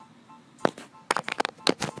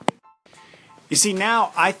You see,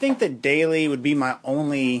 now I think that daily would be my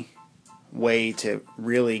only way to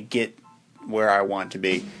really get where I want to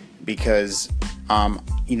be, because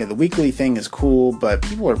the weekly thing is cool, but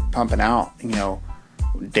people are pumping out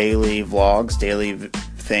daily vlogs, daily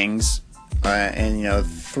things, and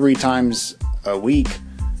 3 times a week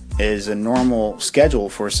is a normal schedule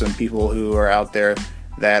for some people who are out there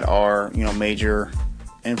that are major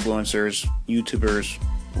influencers, YouTubers,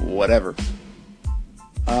 whatever.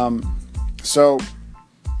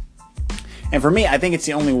 And for me, I think it's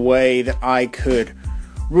the only way that I could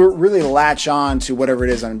really latch on to whatever it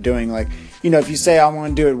is I'm doing. Like, if you say I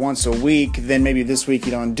want to do it once a week, then maybe this week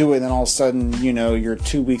you don't do it, then all of a sudden, you're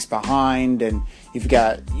 2 weeks behind, and you've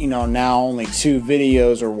got, now only 2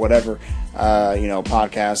 videos or whatever,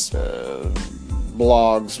 podcasts,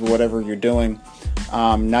 blogs, whatever you're doing.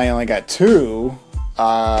 Now you only got 2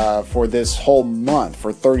 for this whole month.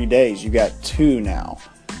 For 30 days, you got 2 now,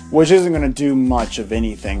 which isn't going to do much of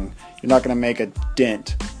anything. You're not going to make a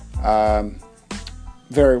dent.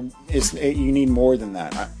 You need more than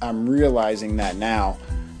that. I'm realizing that now,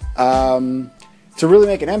 to really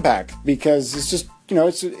make an impact, because it's just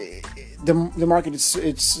the market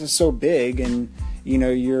it's so big, and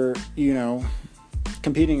you're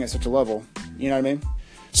competing at such a level. You know what I mean?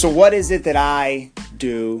 So what is it that I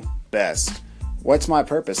do best? What's my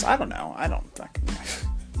purpose? I don't know. I don't fucking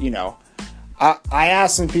I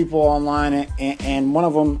asked some people online, and one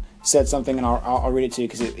of them said something, and I'll read it to you,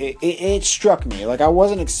 because it struck me. Like, I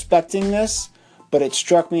wasn't expecting this, but it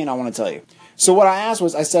struck me, and I want to tell you. So what I asked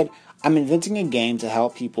was, I said, I'm inventing a game to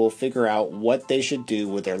help people figure out what they should do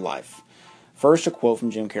with their life. First, a quote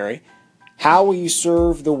from Jim Carrey. How will you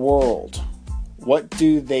serve the world? What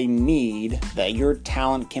do they need that your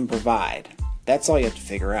talent can provide? That's all you have to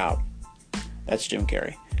figure out. That's Jim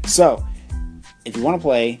Carrey. So, if you want to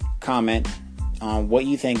play, comment on what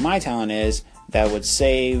you think my talent is what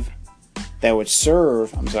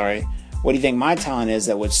do you think my talent is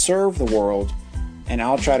that would serve the world, and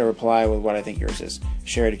I'll try to reply with what I think yours is.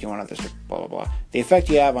 Share it if you want others to blah, blah, blah. The effect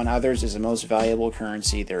you have on others is the most valuable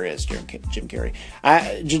currency there is, Jim Carrey.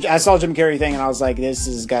 I saw Jim Carrey thing, and I was like, this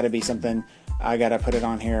has got to be something, I got to put it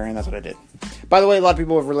on here, and that's what I did. By the way, a lot of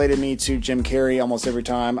people have related me to Jim Carrey. Almost every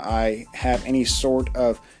time I have any sort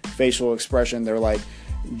of facial expression, they're like,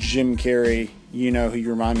 Jim Carrey, you know who you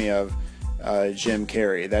remind me of, Jim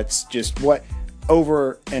Carrey. That's just what,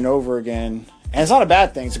 over and over again. And it's not a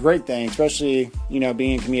bad thing. It's a great thing, especially,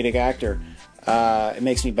 being a comedic actor. It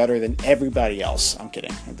makes me better than everybody else. I'm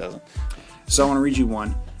kidding. It doesn't. So I want to read you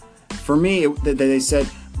one. For me, they said,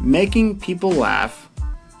 making people laugh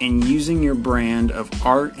and using your brand of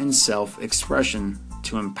art and self-expression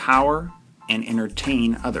to empower and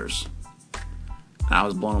entertain others. I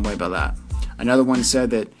was blown away by that. Another one said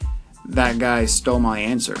that guy stole my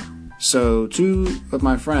answer. So 2 of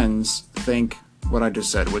my friends think what I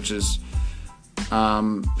just said, which is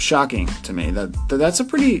shocking to me. That's a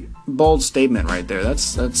pretty bold statement right there.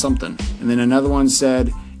 That's something. And then another one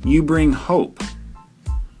said, you bring hope,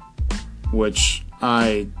 which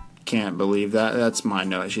I can't believe that. That's mine.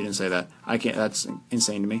 No, she didn't say that. I can't. That's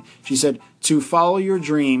insane to me. She said, to follow your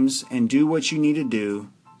dreams and do what you need to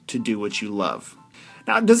do what you love.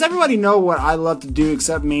 Now, does everybody know what I love to do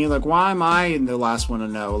except me? Like, why am I the last one to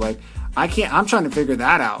know? Like, I can't. I'm trying to figure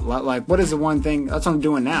that out. Like, what is the one thing? That's what I'm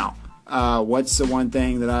doing now. What's the one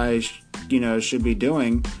thing that I, should be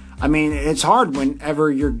doing? I mean, it's hard whenever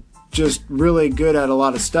you're just really good at a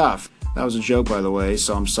lot of stuff. That was a joke, by the way,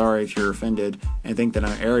 so I'm sorry if you're offended and think that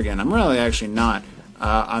I'm arrogant. I'm really actually not.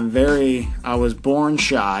 I was born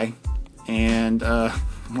shy, and I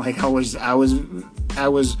was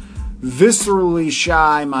viscerally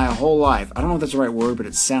shy my whole life. I don't know if that's the right word, but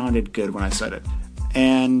it sounded good when I said it.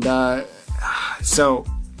 And so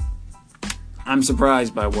I'm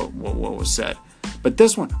surprised by what was said. But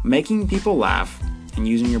this one, making people laugh and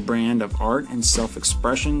using your brand of art and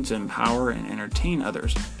self-expression to empower and entertain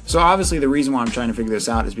others. So obviously the reason why I'm trying to figure this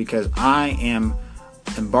out is because I am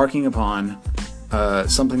embarking upon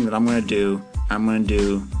something that I'm going to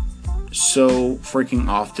do so freaking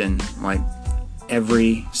often, like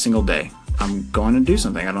every single day. I'm going to do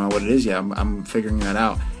something. I don't know what it is yet. I'm figuring that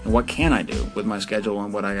out. And what can I do with my schedule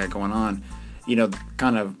and what I got going on?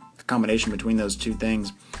 Kind of a combination between those 2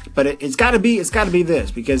 things. But it's got to be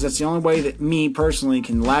this, because that's the only way that me personally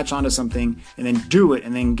can latch onto something and then do it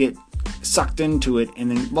and then get sucked into it.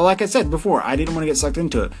 And then, well, like I said before, I didn't want to get sucked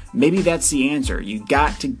into it. Maybe that's the answer. You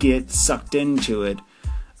got to get sucked into it.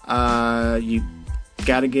 You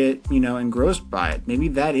got to get, engrossed by it. Maybe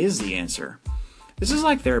that is the answer. This is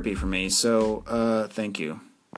like therapy for me, so thank you.